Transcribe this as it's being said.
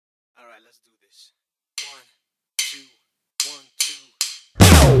Alright, let's do this. 1, 2, 1, 2.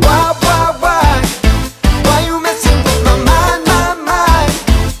 Why you messing with my mind, my mind?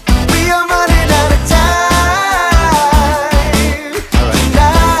 We are running out of time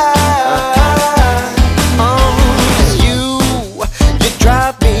tonight. You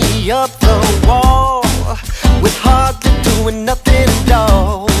drive me up the wall with hardly doing nothing at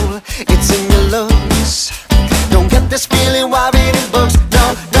all. It's in your looks. Don't get this feeling while reading books.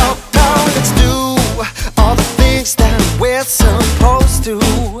 No, no, no. Let's do all the things that we're supposed to.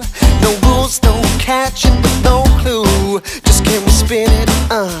 No rules, no catch it with no clue. Just can we spin it?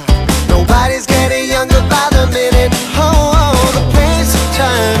 Nobody's getting younger by the minute. Oh, the pace of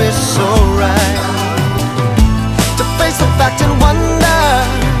time is so right. To face the fact and wonder,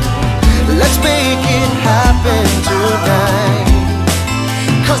 let's make it happen tonight.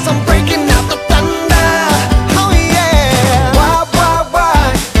 'Cause I'm breaking out the thunder. Oh yeah.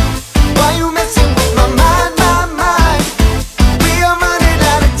 Why you messing with my mind, my mind? We are running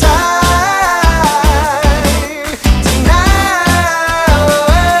out of time tonight.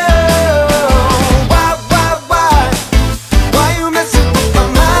 Why you messing with my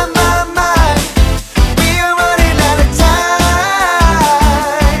mind, my mind? We are running out of time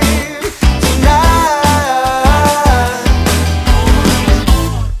tonight.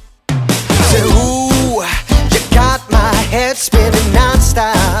 Say, ooh, you got my head spinning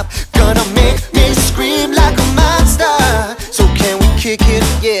non-stop. Gonna make me scream like a monster. So can we kick it?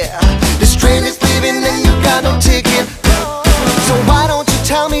 Yeah. This train is leaving and you got no ticket. So why don't you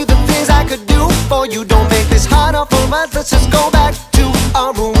tell me the things I could do for you? Don't make this harder for us. Let's just go back to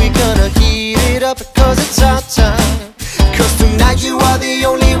our room. We gonna heat it up because it's our time. 'Cause tonight you are the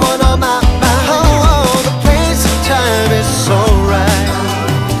only